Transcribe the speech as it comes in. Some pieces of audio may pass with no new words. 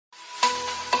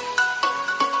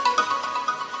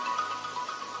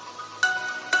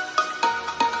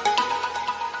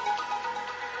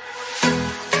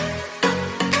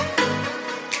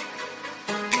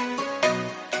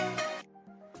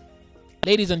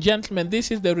Ladies and gentlemen, this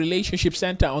is the Relationship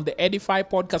Center on the Edify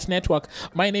Podcast Network.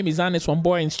 My name is Ernest.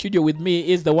 In studio with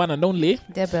me is the one and only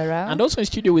Deborah. And also in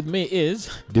studio with me is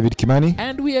David Kimani.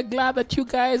 And we are glad that you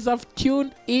guys have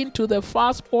tuned into the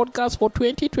first podcast for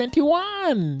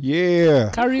 2021.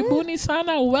 Yeah. Karibuni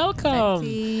sana. Welcome.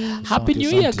 Santi. Happy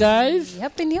New Year, guys.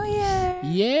 Happy New Year.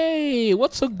 Yay.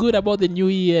 What's so good about the new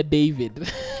year,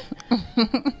 David?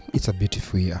 It's a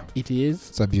beautiful year. It is.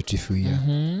 It's a beautiful year.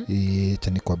 It's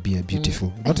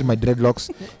beautiful. Not in my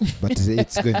dreadlocks, but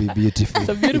it's going to be beautiful. It's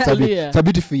a beautiful year. It's a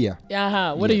beautiful year.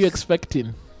 Yeah. What are you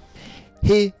expecting?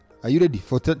 Hey, are you ready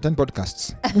for 10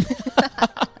 podcasts?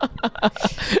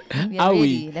 We are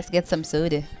ready. Let's get some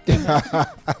soda.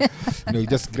 You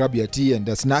just grab your tea and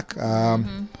a snack.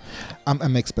 I'm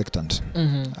expectant.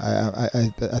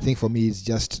 I think for me, it's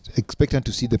just expectant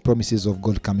to see the promises of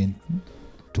God coming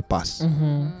to pass. I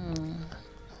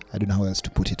don't know how else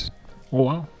to put it. Oh,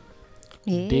 wow.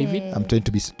 Yeah. David? I'm trying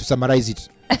to summarize it.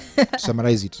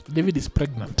 David is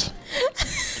pregnant.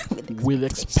 With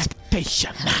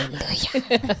expectation.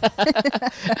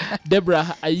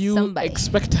 Deborah, are you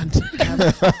expectant?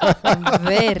 I'm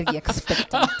very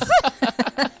expectant.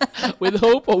 With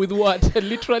hope or with what?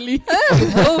 Literally?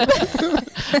 With hope.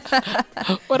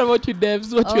 What about you,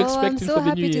 Debs? What you expecting for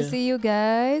the new year? So happy to see you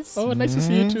guys. Oh, nice to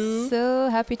see you too. So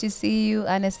happy to see you,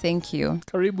 Ernest. Thank you.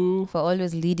 Karibu. For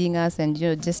always leading us and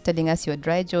just telling us your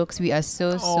dry jokes. We are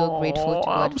so grateful to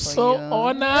God I'm for so you.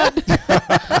 honored.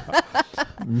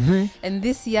 And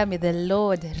this year, may the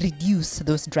Lord reduce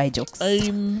those dry jokes.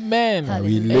 Amen.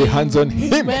 We lay hands on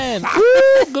him. Amen.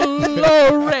 Ooh,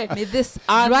 glory. May this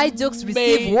dry jokes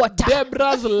receive water.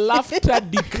 Deborah's laughter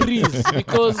decrease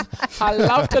because her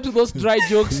laughter to those dry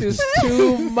jokes is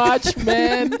too much,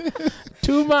 man.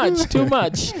 Too much. The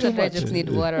dry jokes need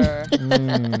water.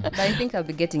 But I think I'll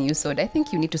be getting you soda. I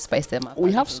think you need to spice them up.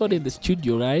 We have soda in the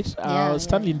studio, right?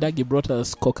 Stanley Ndagi brought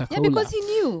us Coca-Cola. Yeah, because he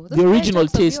knew. The original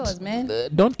taste. Yours, man.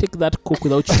 Don't take that Coke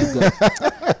without sugar.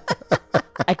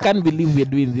 I can't believe we're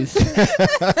doing this.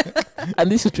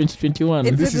 And this is 2021.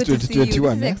 This is 2021.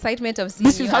 This is the excitement of seeing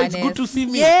you. This is how it's good to see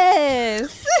me.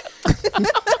 Yes.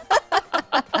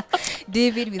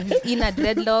 David with his inner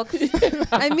dreadlocks.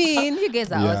 I mean, you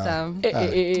guys are awesome.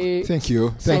 Thank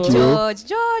you. George,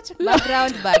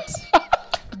 background, but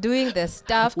doing the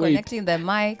stuff, connecting the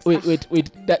mics. Wait.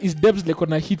 That is Deb's like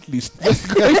on a hit list. Just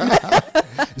going.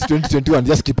 It's 2021.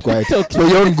 Just keep quiet. Okay. For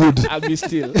your own good. I'll be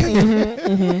still.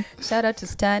 Shout out to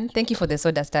Stan. Thank you for the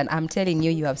soda, Stan. I'm telling you,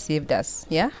 you have saved us.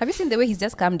 Yeah. Have you seen the way he's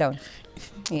just calmed down?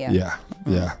 Yeah.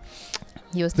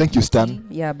 Thank you, Stan.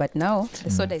 Yeah, but now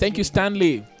the soda is Thank you,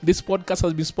 Stanley. This podcast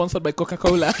has been sponsored by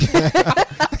Coca-Cola.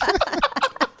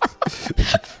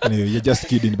 Anyway, you're just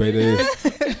kidding, by the way.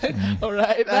 All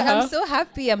right. But I'm so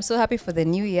happy. I'm so happy for the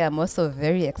new year. I'm also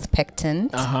very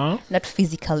expectant. Not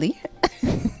physically.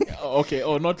 Okay.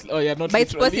 Not. Oh, yeah. Not. But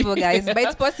it's literally. possible, guys. But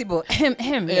it's possible. Yes.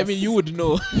 I mean, you would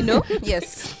know. You know?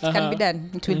 Yes. It can be done.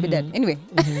 It will be done. Anyway.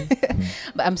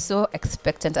 But I'm so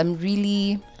expectant. I'm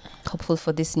really hopeful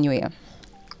for this new year.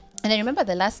 And I remember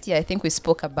the last year, I think we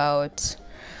spoke about,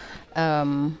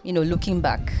 looking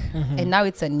back. And now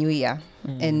it's a new year.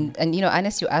 And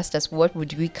Ernest, you asked us, what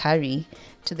would we carry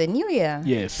to the new year?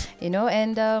 Yes.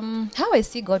 And how I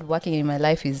see God working in my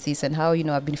life is this, and how,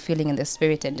 I've been feeling in the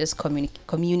spirit and just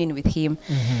communing with him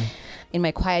in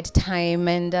my quiet time.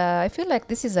 And I feel like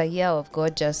this is a year of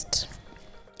God, just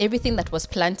everything that was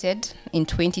planted in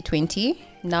 2020,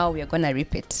 now we are going to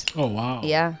reap it. Oh, wow.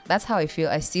 Yeah, that's how I feel.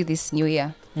 I see this new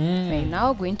year. We're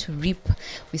now going to reap.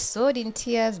 We sowed in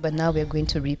tears, but now we're going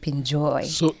to reap in joy.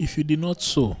 So if you did not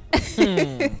sow,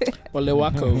 yeah.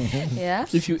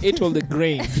 If you ate all the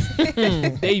grain,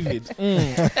 David.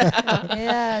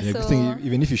 Yeah, so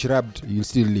even if you shrubbed, you'll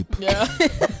still leap. Yeah.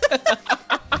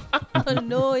 Oh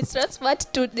no, it's not smart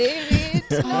to David.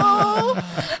 No.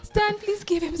 Stan, please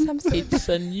give him some sleep. It's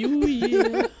a new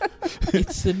year.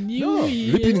 It's a new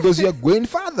year. Leaping because you're going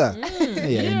further.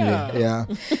 Yeah.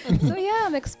 So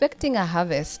I'm expecting a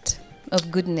harvest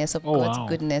of goodness, of God's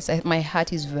goodness. My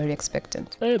heart is very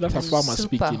expectant. Hey, that's a farmer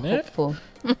speaking. Hopeful.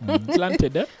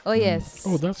 Planted, eh? Oh yes.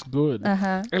 Oh, that's good.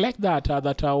 I like that.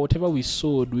 Whatever we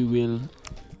sowed, we will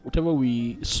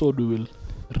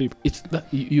reap. It's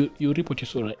that you reap what you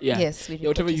sow, right? Yeah. Yes.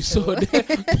 Whatever you sowed,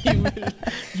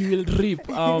 you will reap.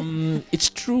 It's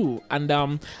true, and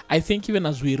I think even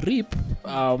as we reap,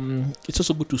 it's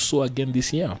also good to sow again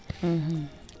this year.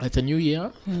 It's a new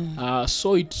year.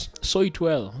 Sow it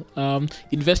well.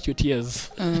 Invest your tears.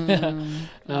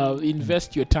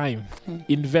 Invest your time.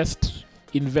 Invest.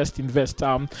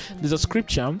 There's a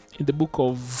scripture in the book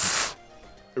of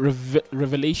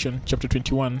Revelation chapter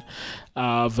 21,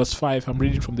 verse 5. I'm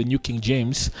reading from the New King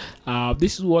James.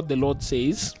 This is what the Lord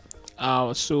says.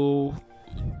 So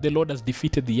the Lord has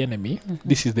defeated the enemy.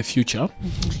 This is the future.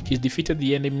 He's defeated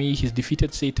the enemy. He's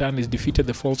defeated Satan. He's defeated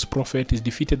the false prophet. He's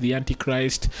defeated the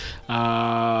Antichrist.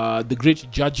 The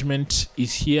great judgment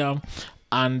is here.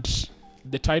 And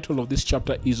the title of this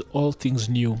chapter is All Things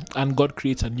New. And God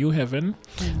creates a new heaven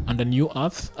and a new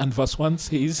earth. And verse 1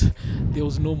 says, there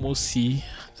was no more sea.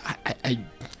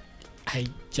 I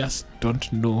just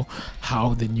don't know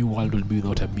how the new world will be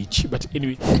without a beach. But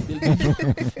anyway,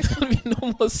 there'll be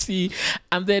no more sea.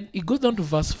 And then it goes down to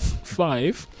verse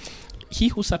 5. He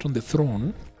who sat on the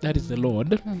throne, that is the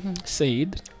Lord,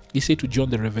 said, he said to John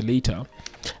the Revelator,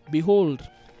 behold,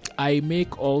 I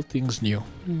make all things new.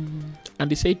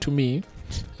 And he said to me,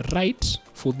 write,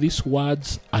 for these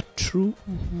words are true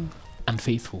and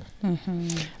faithful.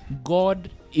 God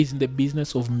is in the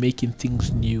business of making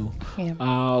things new.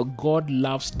 God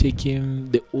loves taking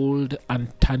the old and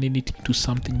turning it into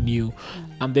something new.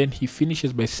 And then he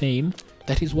finishes by saying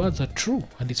that his words are true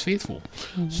and is faithful.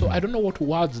 So I don't know what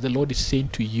words the Lord is saying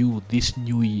to you this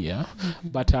new year,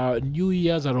 but new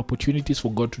years are opportunities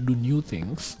for God to do new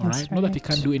things. All right? Not that he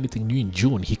can't do anything new in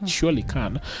June. He surely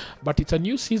can. But it's a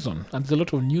new season and there's a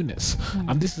lot of newness.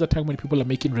 And this is a time when people are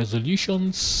making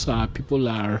resolutions. People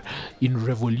are in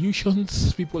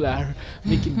revolutions. People are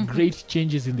making great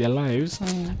changes in their lives.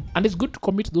 And it's good to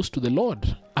commit those to the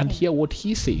Lord and hear what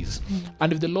he says.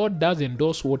 And if the Lord does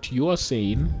endorse what you are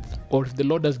saying, or if the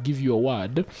Lord does give you a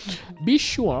word, be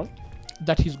sure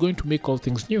that he's going to make all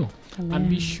things new. And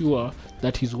be sure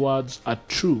that his words are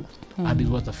true and his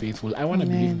words are faithful. I want to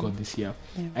believe God this year.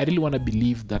 I really want to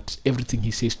believe that everything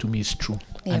he says to me is true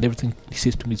and everything he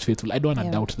says to me is faithful. I don't want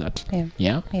to doubt that.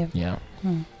 Yeah.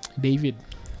 David.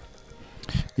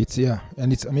 It's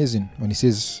and it's amazing when he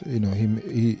says, he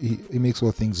makes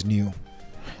all things new.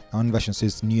 One version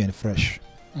says new and fresh.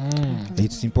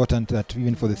 It's important that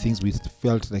even for the things we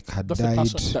felt like had died.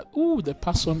 The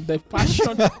passion.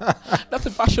 That's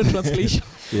the passion translation.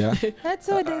 Yeah. That's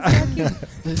so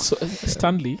nice.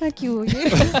 Stanley. Thank you.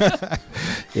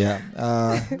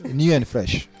 New and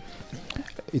fresh.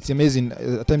 It's amazing.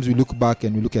 At times we look back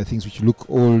and we look at things which look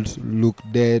old, look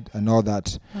dead, and all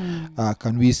that.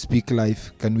 Can we speak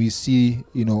life? Can we see,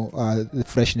 the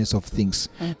freshness of things?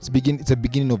 It's a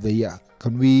beginning of the year.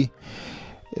 Can we,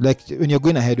 like when you're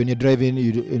going ahead, when you're driving,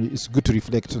 it's good to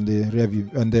reflect on the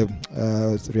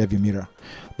rear view mirror.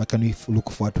 But can we look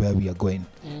forward to where we are going?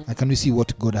 And can we see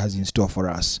what God has in store for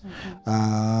us?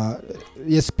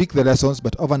 Yes, speak the lessons,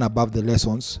 but over and above the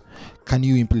lessons, can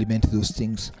you implement those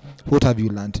things? What have you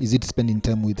learned? Is it spending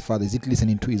time with Father? Is it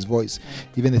listening to his voice?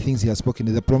 Even the things he has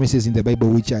spoken, the promises in the Bible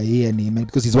which are yea and amen,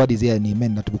 because his word is yea and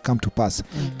amen, that will come to pass.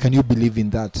 Can you believe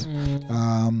in that?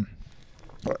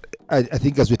 I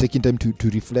think as we're taking time to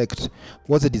reflect,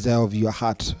 what's the desire of your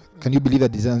heart? Can you believe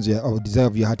that desire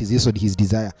of your heart is also his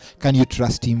desire? Can you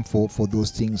trust him for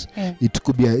those things? It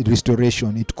could be a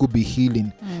restoration. It could be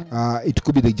healing. It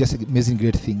could be just amazing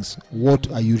great things.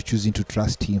 What are you choosing to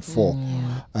trust him for?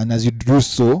 And as you do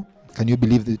so, can you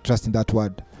believe the trust in that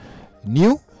word?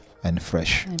 New and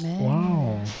fresh.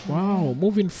 Amen. Wow.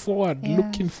 Moving forward,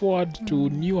 looking forward to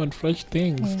new and fresh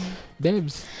things.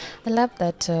 Debs. I love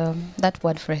that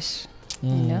word fresh,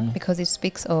 because it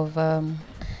speaks of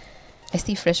I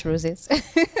see fresh roses.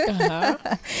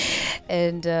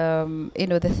 And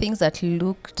the things that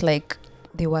looked like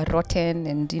they were rotten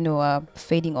and are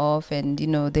fading off, and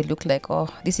they look like, oh,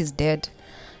 this is dead.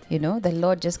 The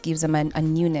Lord just gives them a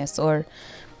newness. Or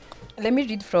let me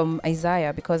read from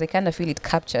Isaiah, because I kind of feel it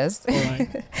captures.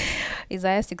 Right.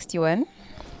 Isaiah 61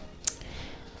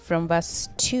 from verse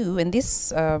 2, and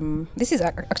this is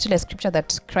actually a scripture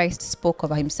that Christ spoke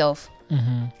of himself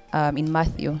in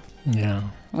Matthew.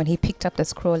 When he picked up the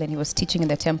scroll and he was teaching in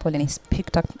the temple, and he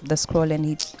picked up the scroll and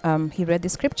he read the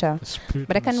scripture.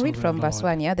 But I can read from verse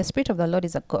 1. The Spirit of the Lord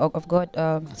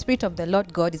Spirit of the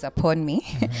Lord God is upon me,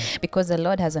 because the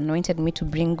Lord has anointed me to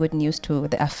bring good news to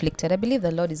the afflicted. I believe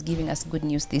the Lord is giving us good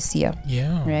news this year.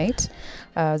 Right?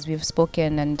 As we've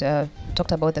spoken and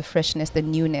talked about the freshness, the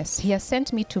newness. He has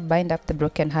sent me to bind up the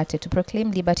brokenhearted, to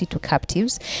proclaim liberty to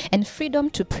captives and freedom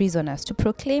to prisoners, to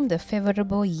proclaim the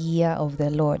favorable year of the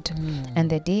Lord and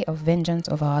the day of vengeance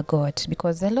of our God,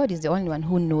 because the Lord is the only one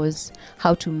who knows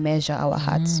how to measure our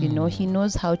hearts. He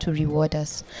knows how to reward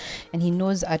us, and he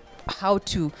knows how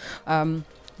to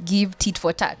give tit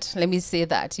for tat. Let me say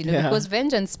that, because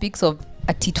vengeance speaks of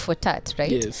a tit for tat,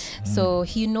 right? Yes. So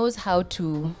he knows how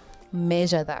to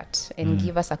measure that and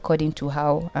give us according to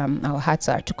how our hearts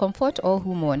are, to comfort all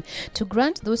who mourn, to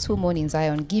grant those who mourn in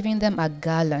Zion, giving them a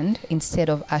garland instead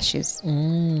of ashes.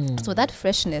 So that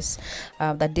freshness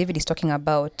that David is talking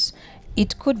about,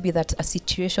 it could be that a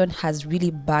situation has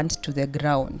really burnt to the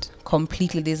ground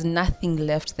completely. There's nothing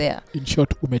left there. In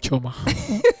short, umechoma.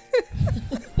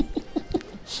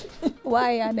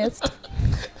 Why, Ernest?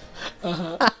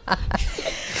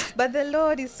 But the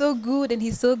Lord is so good and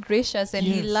he's so gracious and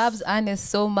he loves Ernest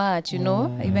so much,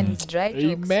 even his dry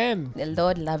jokes. Amen. The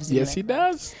Lord loves you. Yes, he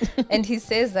does. And he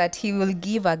says that he will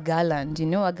give a garland.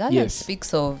 A garland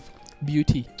speaks of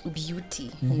beauty.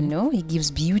 He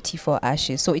gives beauty for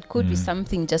ashes. So it could be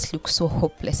something just looks so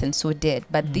hopeless and so dead.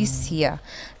 But this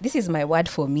is my word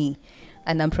for me,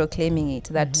 and I'm proclaiming it,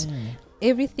 that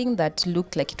everything that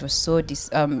looked like it was so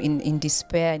in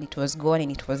despair and it was gone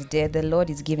and it was dead, the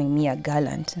Lord is giving me a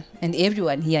garland. And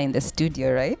everyone here in the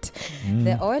studio, right?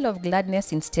 The oil of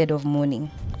gladness instead of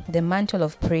mourning, the mantle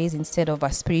of praise instead of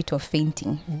a spirit of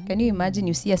fainting. Can you imagine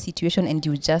you see a situation and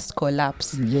you just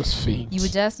collapse? You just faint.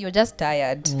 You're just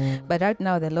tired. But right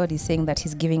now the Lord is saying that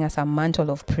he's giving us a mantle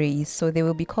of praise. So they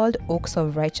will be called oaks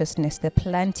of righteousness, the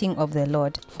planting of the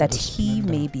Lord, that he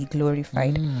may be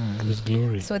glorified. His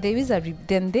glory. So there is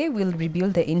then they will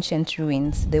rebuild the ancient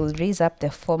ruins. They will raise up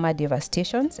the former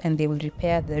devastations and they will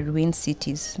repair the ruined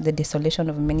cities, the desolation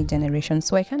of many generations.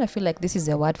 So I kind of feel like this is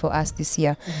a word for us this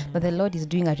year, that the Lord is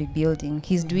doing a rebuilding.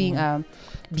 He's doing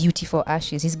beauty for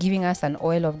ashes. He's giving us an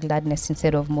oil of gladness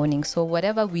instead of mourning. So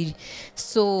whatever we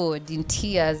sowed in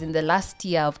tears in the last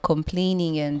year of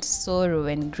complaining and sorrow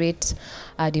and great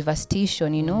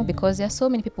devastation, because there are so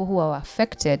many people who are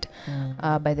affected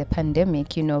by the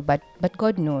pandemic, but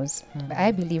God knows. But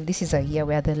I believe this is a year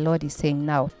where the Lord is saying,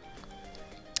 now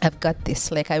I've got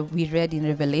this. Like we read in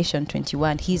Revelation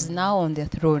 21, he's now on the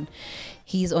throne.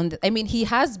 He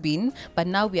has been, but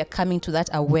now we are coming to that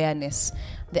awareness.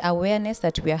 The awareness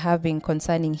that we are having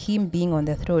concerning him being on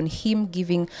the throne, him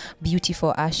giving beauty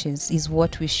for ashes, is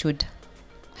what we should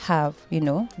have.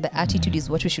 The attitude is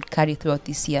what we should carry throughout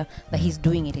this year, that he's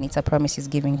doing it and it's a promise he's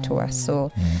giving to us.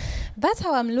 So that's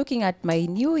how I'm looking at my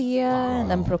new year,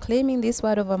 and I'm proclaiming this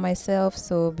word over myself.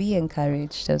 So be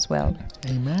encouraged as well.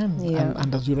 Amen. Yeah.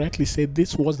 And as you rightly said,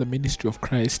 this was the ministry of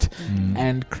Christ,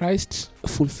 and Christ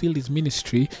fulfilled his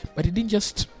ministry, but he didn't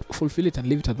just fulfill it and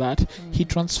leave it at that. He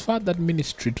transferred that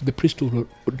ministry to the priesthood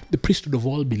of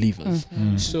all believers.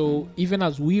 So even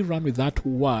as we run with that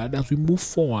word, as we move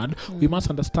forward, we must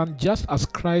understand, just as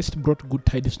Christ brought good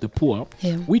tidings to the poor,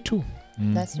 we too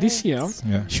this year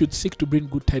should seek to bring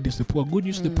good tidings to the poor, good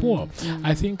news to the poor.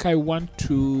 I think I want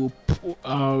to,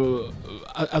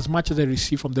 as much as I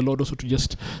receive from the Lord, also to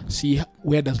just see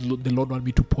where does the Lord want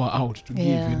me to pour out, to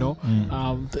give.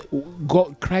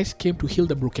 Christ came to heal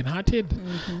the brokenhearted,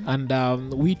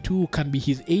 and we too can be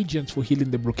his agents for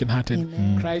healing the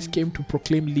brokenhearted. Christ came to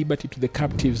proclaim liberty to the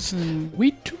captives.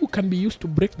 We too can be used to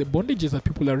break the bondages that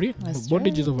people are in,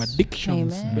 bondages of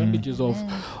addictions, bondages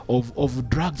of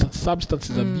drugs and substances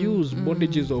abuse,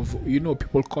 bondages of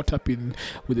people caught up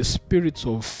with the spirits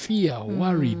of fear,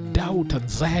 worry, doubt,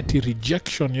 anxiety,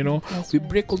 rejection. We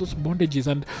break all those bondages,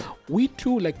 and we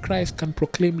too, like Christ, can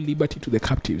proclaim liberty to the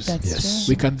captives.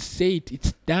 We can say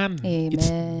it's done. It's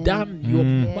done. Your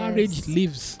marriage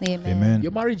lives.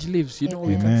 Your marriage lives. We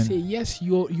can say yes,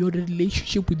 your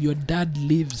relationship with your dad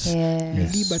lives.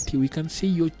 Liberty. We can say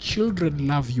your children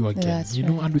love you again.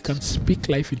 And we can speak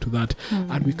life into that,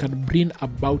 and we can bring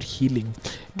about healing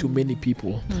to many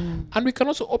people. And we can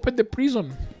also open the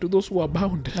prison to those who are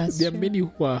bound. There are many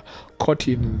who are caught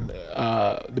in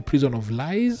the prison of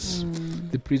lies,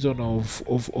 the prison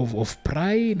of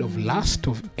pride, of lust,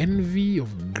 of envy,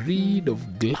 of greed,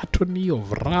 of gluttony,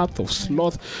 of wrath, of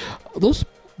sloth. Those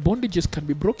bondages can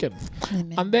be broken.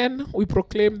 And then we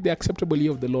proclaim the acceptable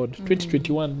year of the Lord.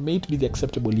 2021, may it be the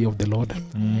acceptable year of the Lord.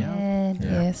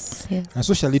 Yes. And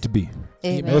so shall it be.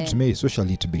 Not may, so shall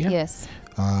it be. Yes.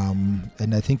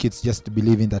 And I think it's just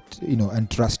believing that, and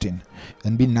trusting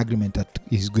and being in agreement that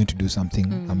he's going to do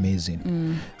something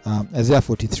amazing. Isaiah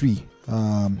 43,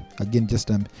 again, just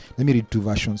let me read two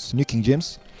versions. New King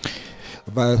James,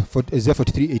 Isaiah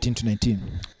 43, 18-19.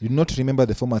 Do not remember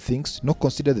the former things, nor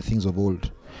consider the things of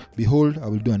old. Behold, I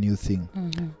will do a new thing.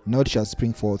 Now it shall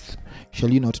spring forth. Shall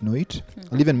you not know it?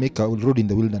 I'll even make a road in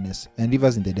the wilderness and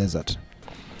rivers in the desert.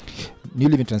 New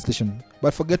Living Translation.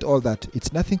 But forget all that.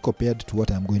 It's nothing compared to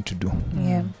what I'm going to do.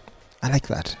 I like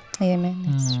that. Amen.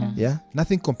 That's true. Yeah,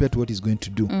 nothing compared to what he's going to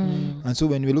do. And so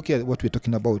when we look at what we're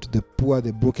talking about, the poor,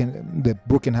 the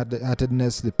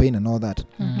broken-heartedness, the pain and all that,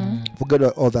 forget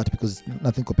all that, because it's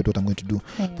nothing compared to what I'm going to do.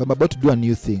 But I'm about to do a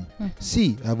new thing.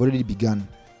 See, I've already begun.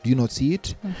 Do you not see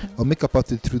it? Or make a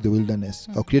path through the wilderness,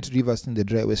 or create rivers in the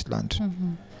dry wasteland.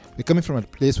 We're coming from a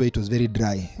place where it was very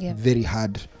dry, very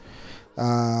hard.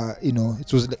 So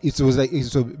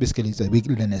basically it's a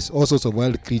wilderness. All sorts of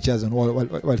wild creatures and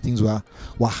wild things were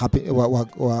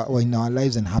in our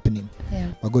lives and happening.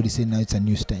 But God is saying now it's a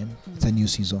new time, it's a new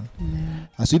season.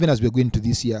 And so even as we're going into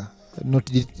this year,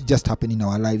 not just happen in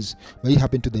our lives, but it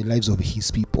happened to the lives of His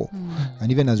people.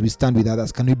 And even as we stand with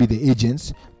others, can we be the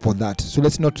agents for that? So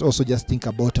let's not also just think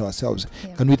about ourselves.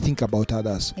 Can we think about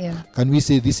others? Can we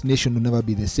say this nation will never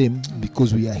be the same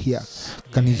because we are here?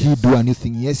 Can He do a new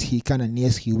thing? Yes, He can, and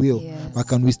yes, He will. But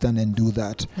can we stand and do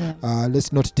that?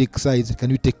 Let's not take sides.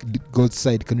 Can we take God's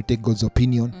side? Can we take God's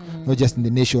opinion? Not just in the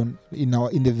nation, in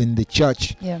the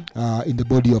church, in the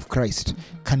body of Christ.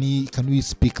 Can we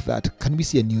speak that? Can we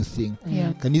see a new thing?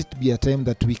 Can it be a time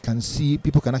that we can see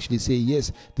people can actually say,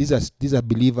 yes, these are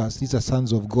believers, these are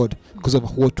sons of God because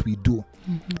of what we do?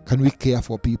 Can we care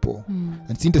for people?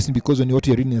 And it's interesting because when what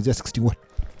you're reading is just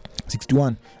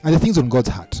 61 and the things on God's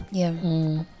heart.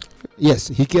 Yes,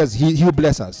 He cares. He will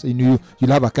bless us. You'll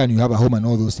have a car, you have a home and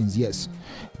all those things, yes.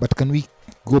 But can we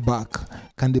go back?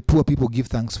 Can the poor people give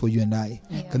thanks for you and I?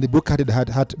 Can the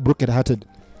broken-hearted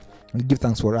give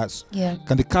thanks for us?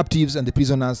 Can the captives and the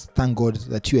prisoners thank God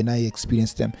that you and I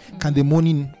experienced them? Can the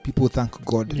mourning people thank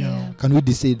God? Can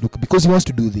we say, look, because He wants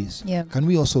to do this, can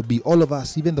we also be, all of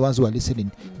us, even the ones who are listening,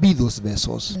 be those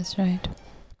vessels? That's right.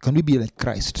 Can we be like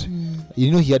Christ? He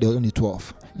had only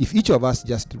 12. If each of us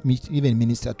just even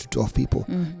minister to 12 people,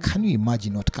 can you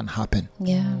imagine what can happen?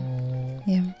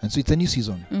 And so it's a new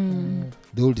season.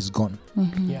 The old is gone.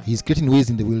 He's creating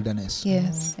ways in the wilderness.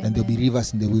 And there'll be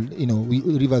rivers in the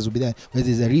rivers will be there. Where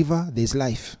there's a river, there's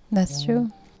life. That's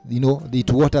true.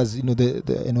 It waters,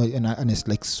 Ernest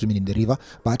likes swimming in the river,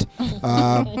 but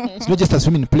it's not just a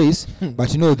swimming place, but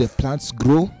the plants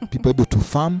grow, people are able to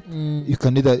farm, you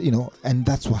can either, and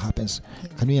that's what happens.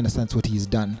 Can we understand what He's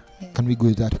done? Can we go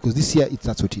with that? Because this year,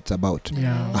 that's what it's about.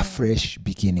 A fresh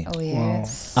beginning. Oh,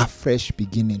 yes. A fresh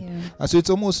beginning. So it's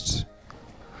almost,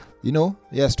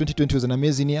 yes, 2020 was an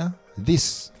amazing year.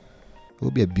 This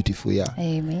will be a beautiful year.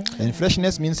 Amen. And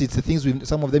freshness means it's the things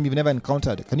some of them you've never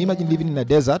encountered. Can you imagine living in a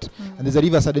desert and there's a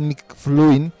river suddenly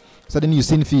flowing? Suddenly you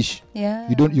see fish.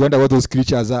 You wonder what those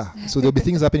creatures are. So there'll be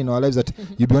things happening in our lives that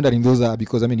you'll be wondering those are,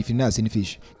 because if you've never seen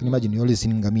fish, can you imagine you only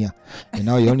seen ngamia and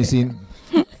now you're only seeing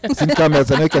camels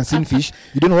and now you can see fish.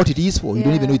 You don't know what it is for. You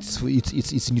don't even know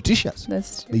it's nutritious.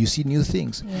 That's true. But you see new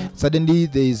things. Suddenly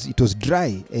it was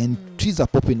dry and trees are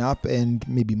popping up and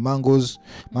maybe mango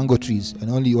trees, and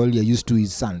all you're used to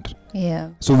is sand.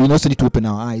 So we also need to open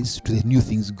our eyes to the new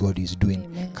things God is doing.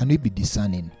 Amen. Can we be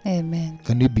discerning? Amen.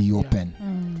 Can we be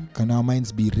open? Can our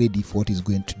minds be ready for what He's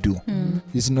going to do?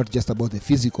 This is not just about the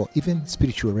physical, even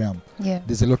spiritual realm.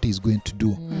 There's a lot He's going to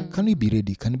do. Can we be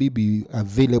ready? Can we be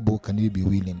available? Can we be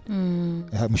willing?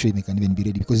 I'm sure we can even be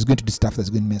ready, because He's going to do stuff that's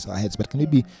going to mess our heads. But can we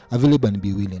be available and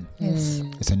be willing? Yes.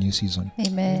 It's a new season.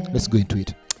 Amen. Let's go into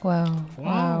it.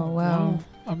 Wow.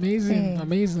 Amazing.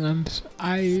 And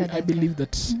I believe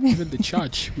that even the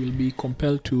church will be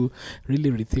compelled to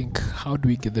really rethink, how do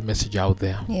we get the message out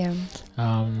there?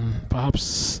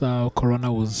 Perhaps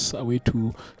Corona was a way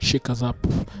to shake us up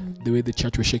the way the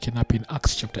church was shaken up in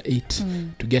Acts chapter 8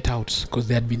 to get out, because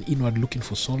they had been inward looking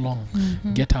for so long.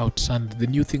 Get out, and the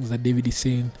new things that David is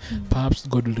saying, perhaps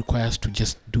God will require us to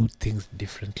just do things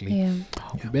differently.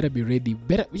 We better be ready.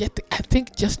 I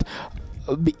think just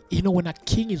when a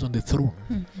king is on the throne,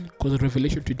 because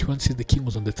Revelation 21 says the king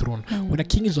was on the throne. When a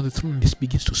king is on the throne and he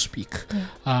begins to speak,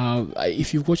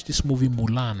 if you've watched this movie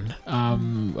Mulan,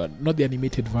 not the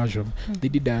animated version, they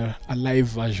did a live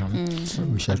version.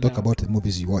 We shall talk about the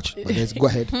movies you watch, but let's go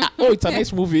ahead. It's a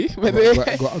nice movie. Go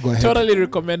ahead. Totally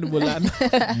recommend Mulan.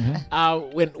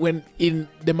 When in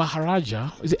the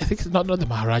Maharaja, I think it's not the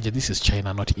Maharaja, this is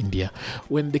China, not India.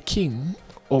 When the king,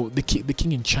 the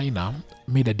king in China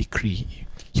made a decree,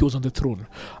 he was on the throne,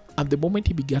 and the moment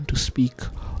he began to speak,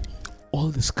 all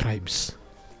the scribes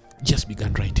just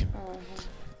began writing.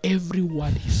 Every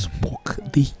word he spoke,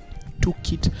 they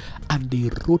took it and they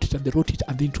wrote it,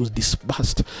 and then it was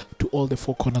dispersed to all the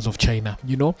four corners of China,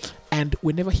 and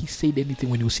whenever he said anything,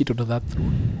 when he was seated on that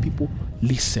throne, people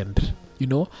listened,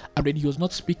 and when he was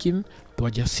not speaking, they were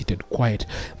just seated quiet,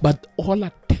 but all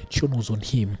attention was on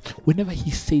him. Whenever he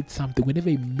said something,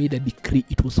 whenever he made a decree,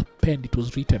 it was penned, it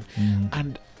was written.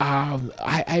 And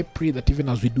I pray that even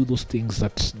as we do those things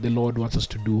that the Lord wants us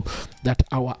to do, that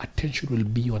our attention will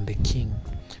be on the King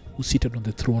who's seated on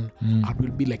the throne, and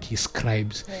will be like his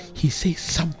scribes. He says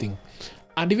something,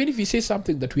 and even if he says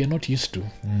something that we are not used to,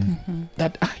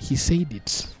 that he said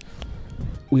it,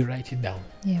 we write it down.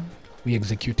 we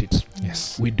execute it.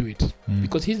 Yes. We do it.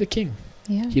 Because he's the king.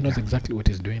 Yeah. He knows exactly what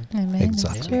he's doing. Amen.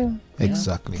 Exactly. That's true.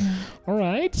 Exactly. Yeah. All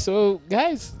right. So,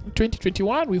 guys,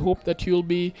 2021, we hope that you'll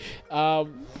be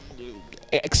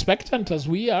expectant as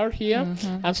we are here.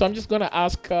 And so I'm just going to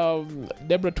ask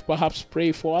Deborah to perhaps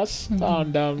pray for us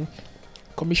and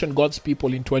commission God's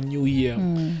people into a new year.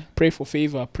 Pray for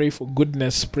favor, pray for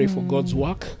goodness, pray for God's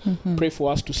work, pray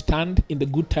for us to stand in the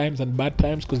good times and bad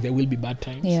times, because there will be bad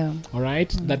times. Yeah. All right,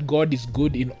 that God is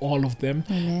good in all of them,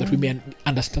 Amen. that we may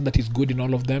understand that He's good in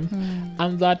all of them,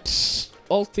 and that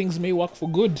all things may work for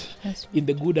good in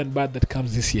the good and bad that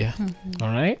comes this year. All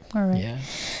right? All right. Yeah.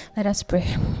 Let us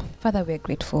pray. Father, we're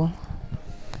grateful.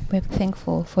 We're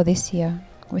thankful for this year.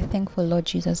 We're thankful, Lord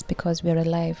Jesus, because we're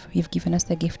alive. You've given us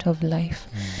the gift of life.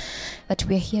 That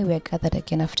we're here, we're gathered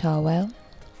again after a while.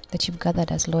 That you've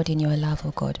gathered us, Lord, in your love,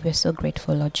 oh God. We're so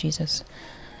grateful, Lord Jesus.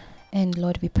 And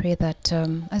Lord, we pray that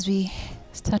as we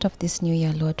start off this new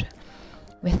year, Lord,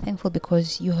 we're thankful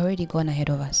because you've already gone ahead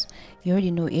of us. You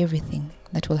already know everything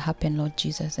that will happen, Lord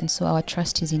Jesus. And so our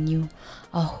trust is in you.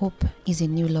 Our hope is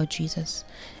in you, Lord Jesus.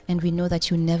 And we know that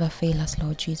you never fail us,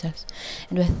 Lord Jesus.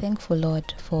 And we're thankful,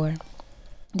 Lord, for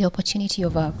the opportunity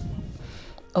of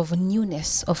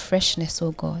newness, of freshness,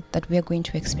 oh God, that we are going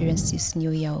to experience this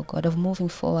new year, oh God, of moving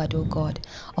forward, oh God,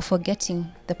 of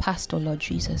forgetting the past, oh Lord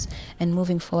Jesus, and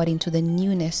moving forward into the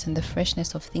newness and the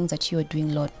freshness of things that you are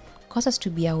doing, Lord. Cause us to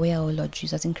be aware, oh Lord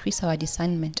Jesus. Increase our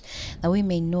discernment that we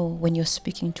may know when you're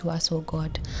speaking to us, oh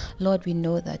God. Lord, we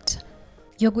know that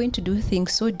you're going to do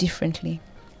things so differently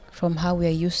from how we are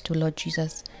used to, Lord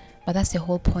Jesus. But that's the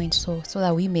whole point, so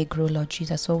that we may grow, Lord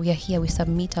Jesus. So we are here, we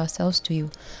submit ourselves to you.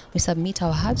 We submit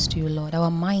our hearts to you, Lord. Our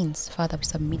minds, Father, we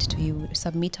submit to you. We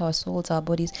submit our souls, our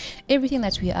bodies. Everything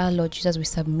that we are, Lord Jesus, we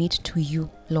submit to you,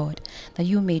 Lord. That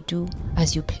you may do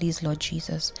as you please, Lord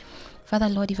Jesus. Father,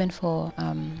 Lord, even for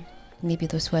maybe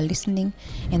those who are listening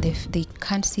and they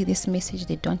can't see this message,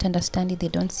 they don't understand it, they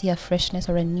don't see a freshness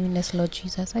or a newness, Lord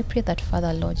Jesus. I pray that,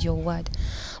 Father, Lord, your word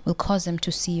will cause them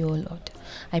to see, oh Lord.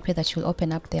 I pray that you'll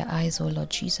open up their eyes, oh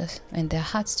Lord Jesus, and their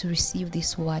hearts to receive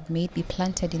this word. May it be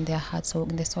planted in their hearts, or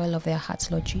in the soil of their hearts,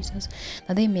 Lord Jesus,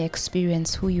 that they may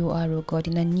experience who you are, oh God,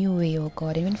 in a new way, oh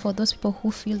God. Even for those people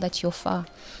who feel that you're far,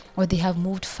 or they have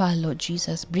moved far, Lord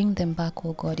Jesus, bring them back,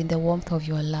 oh God, in the warmth of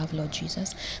your love, Lord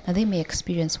Jesus, that they may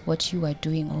experience what you are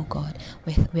doing, oh God.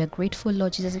 We are grateful,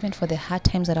 Lord Jesus, even for the hard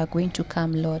times that are going to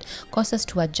come, Lord. Cause us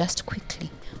to adjust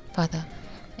quickly, Father,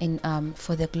 and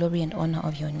for the glory and honor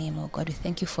of your name, oh God. We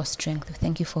thank you for strength. We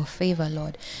thank you for favor,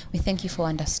 Lord. We thank you for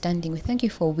understanding. We thank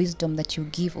you for wisdom that you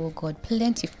give, oh God,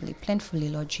 plentifully,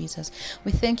 Lord Jesus.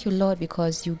 We thank you, Lord,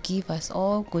 because you give us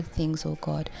all good things, oh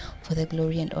God, for the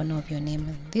glory and honor of your name.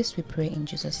 And this we pray in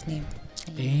Jesus' name.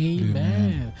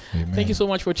 Amen. Amen. Thank you so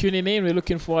much for tuning in. We're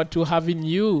looking forward to having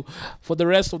you for the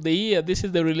rest of the year. This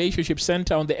is the Relationship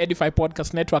Center on the Edify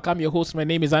Podcast Network. I'm your host. My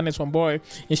name is Ernest Wamboy.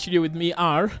 In studio with me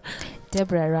are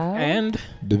Deborah Rao and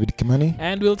David Kimani.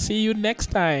 And we'll see you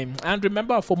next time. And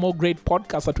remember, for more great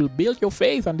podcasts that will build your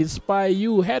faith and inspire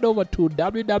you, head over to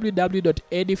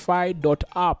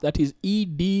www.edify.app. That is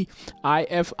edifi.app.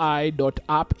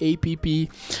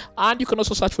 And you can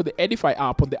also search for the Edify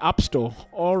app on the App Store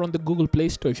or on the Google Play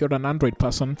Store if you're an Android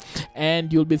person.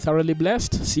 And you'll be thoroughly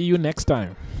blessed. See you next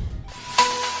time.